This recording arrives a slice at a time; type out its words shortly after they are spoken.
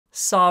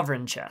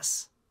Sovereign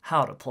chess.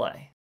 How to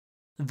play.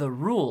 The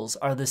rules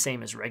are the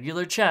same as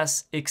regular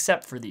chess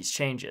except for these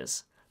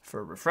changes.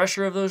 For a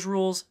refresher of those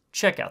rules,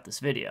 check out this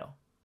video.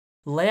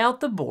 Lay out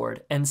the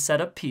board and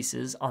set up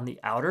pieces on the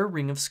outer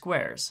ring of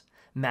squares,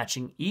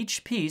 matching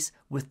each piece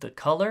with the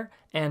color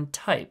and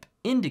type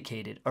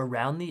indicated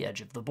around the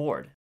edge of the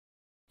board.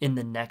 In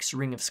the next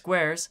ring of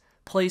squares,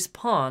 place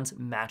pawns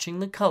matching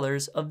the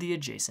colors of the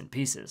adjacent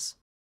pieces.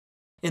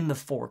 In the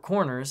four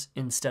corners,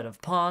 instead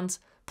of pawns,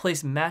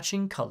 place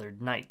matching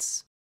colored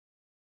knights.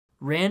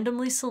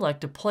 Randomly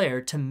select a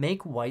player to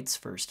make white's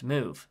first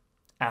move.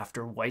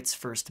 After white's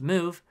first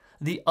move,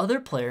 the other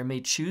player may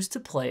choose to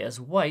play as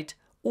white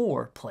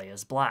or play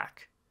as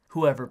black.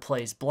 Whoever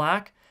plays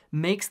black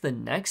makes the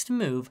next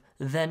move,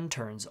 then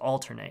turns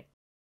alternate.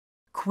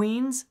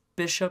 Queens,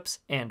 bishops,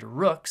 and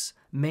rooks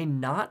may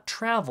not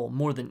travel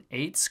more than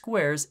 8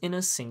 squares in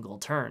a single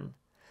turn.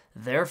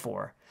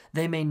 Therefore,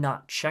 they may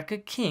not check a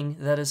king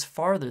that is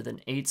farther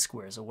than 8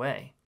 squares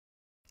away.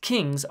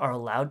 Kings are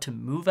allowed to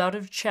move out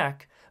of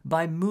check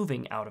by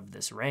moving out of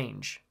this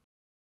range.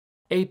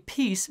 A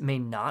piece may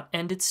not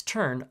end its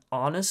turn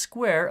on a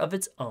square of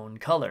its own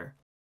color,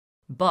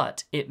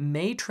 but it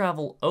may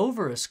travel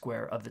over a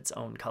square of its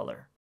own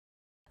color.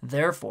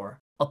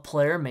 Therefore, a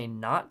player may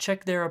not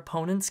check their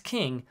opponent's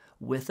king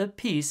with a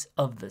piece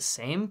of the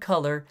same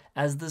color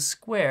as the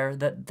square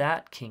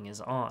that king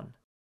is on.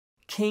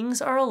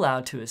 Kings are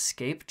allowed to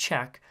escape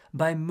check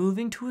by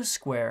moving to a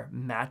square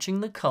matching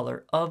the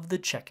color of the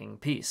checking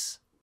piece.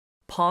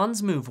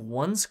 Pawns move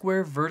 1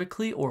 square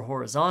vertically or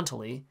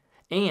horizontally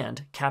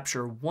and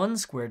capture 1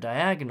 square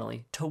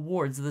diagonally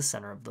towards the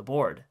center of the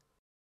board.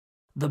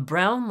 The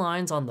brown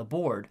lines on the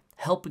board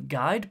help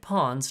guide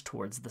pawns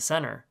towards the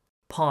center.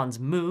 Pawns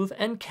move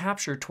and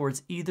capture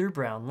towards either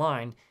brown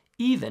line,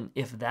 even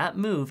if that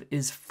move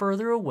is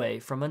further away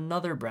from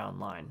another brown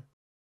line.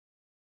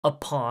 A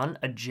pawn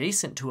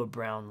adjacent to a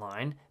brown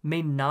line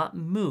may not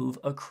move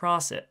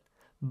across it,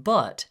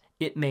 but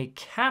it may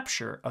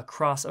capture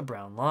across a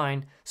brown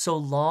line so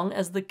long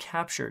as the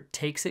capture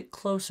takes it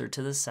closer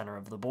to the center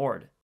of the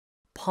board.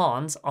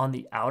 Pawns on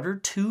the outer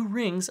 2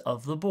 rings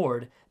of the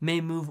board may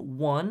move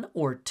 1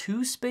 or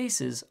 2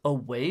 spaces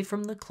away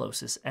from the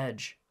closest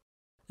edge.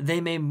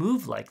 They may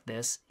move like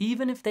this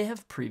even if they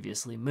have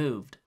previously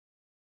moved.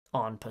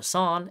 En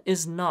passant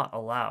is not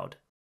allowed.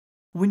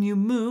 When you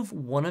move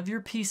one of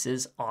your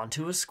pieces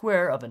onto a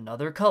square of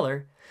another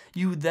color,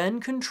 you then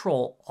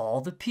control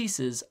all the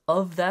pieces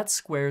of that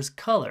square's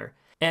color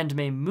and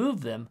may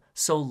move them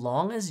so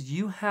long as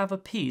you have a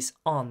piece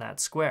on that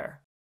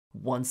square.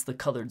 Once the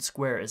colored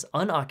square is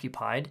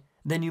unoccupied,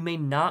 then you may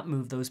not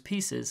move those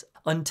pieces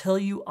until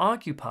you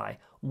occupy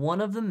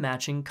one of the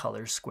matching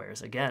color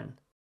squares again.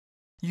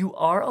 You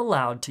are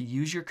allowed to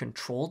use your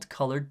controlled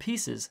colored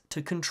pieces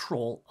to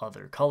control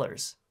other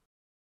colors.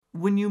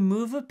 When you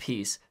move a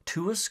piece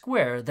to a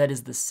square that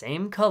is the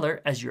same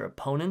color as your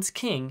opponent's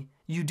king,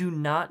 you do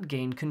not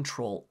gain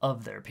control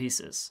of their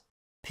pieces.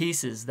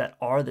 Pieces that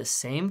are the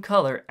same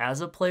color as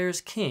a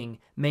player's king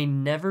may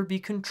never be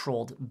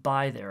controlled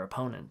by their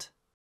opponent.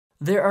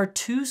 There are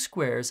 2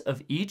 squares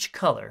of each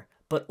color,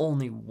 but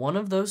only one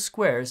of those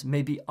squares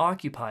may be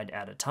occupied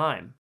at a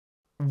time.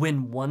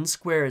 When one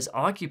square is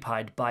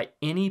occupied by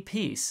any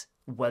piece,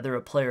 whether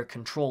a player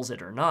controls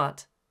it or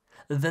not,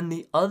 then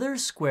the other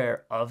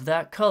square of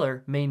that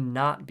color may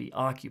not be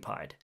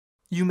occupied.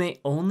 You may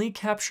only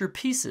capture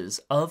pieces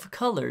of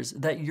colors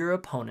that your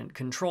opponent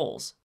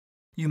controls.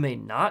 You may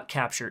not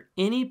capture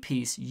any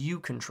piece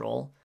you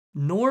control,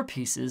 nor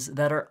pieces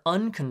that are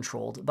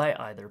uncontrolled by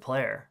either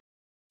player.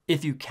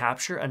 If you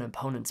capture an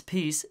opponent's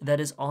piece that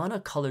is on a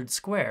colored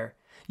square,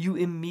 you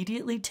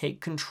immediately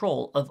take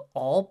control of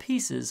all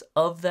pieces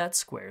of that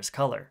square's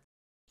color.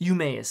 You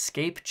may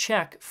escape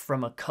check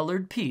from a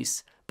colored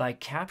piece by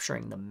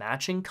capturing the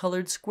matching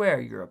colored square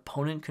your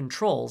opponent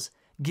controls,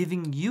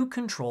 giving you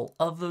control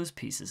of those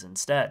pieces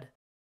instead.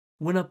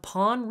 When a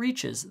pawn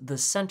reaches the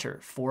center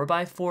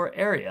 4x4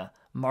 area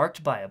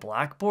marked by a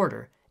black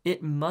border,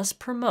 it must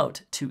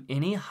promote to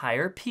any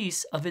higher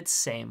piece of its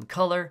same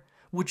color,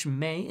 which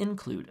may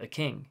include a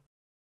king.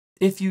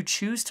 If you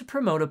choose to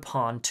promote a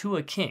pawn to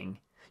a king,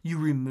 you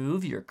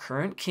remove your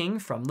current king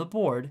from the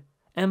board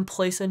and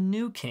place a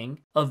new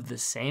king of the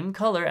same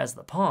color as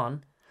the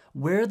pawn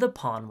where the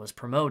pawn was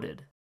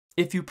promoted.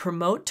 If you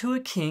promote to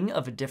a king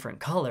of a different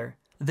color,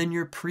 then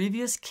your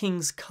previous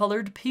king's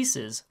colored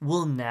pieces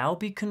will now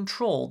be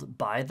controlled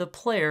by the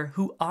player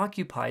who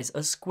occupies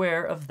a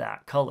square of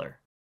that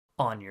color.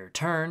 On your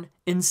turn,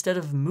 instead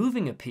of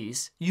moving a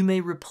piece, you may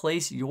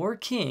replace your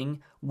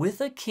king with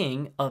a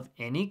king of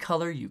any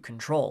color you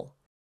control.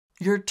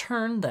 Your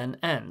turn then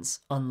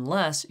ends,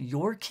 unless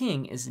your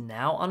king is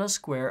now on a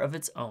square of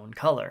its own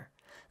color.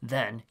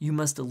 Then you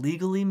must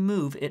legally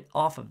move it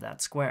off of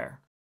that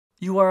square.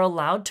 You are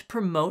allowed to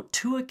promote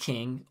to a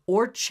king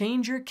or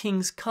change your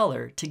king's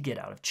color to get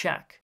out of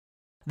check.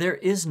 There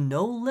is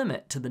no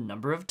limit to the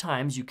number of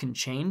times you can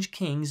change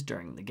kings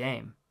during the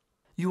game.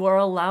 You are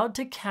allowed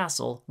to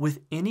castle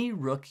with any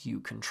rook you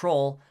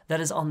control that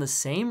is on the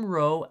same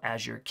row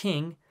as your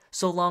king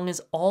so long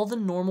as all the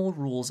normal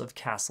rules of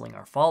castling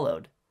are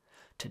followed.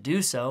 To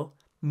do so,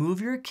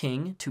 move your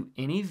king to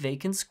any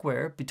vacant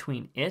square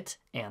between it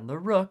and the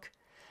rook,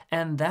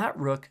 and that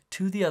rook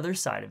to the other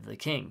side of the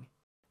king.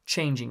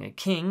 Changing a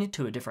king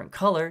to a different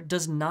color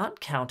does not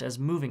count as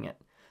moving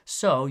it,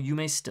 so you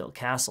may still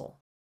castle.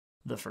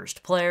 The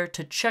first player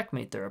to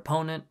checkmate their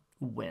opponent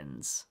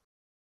wins.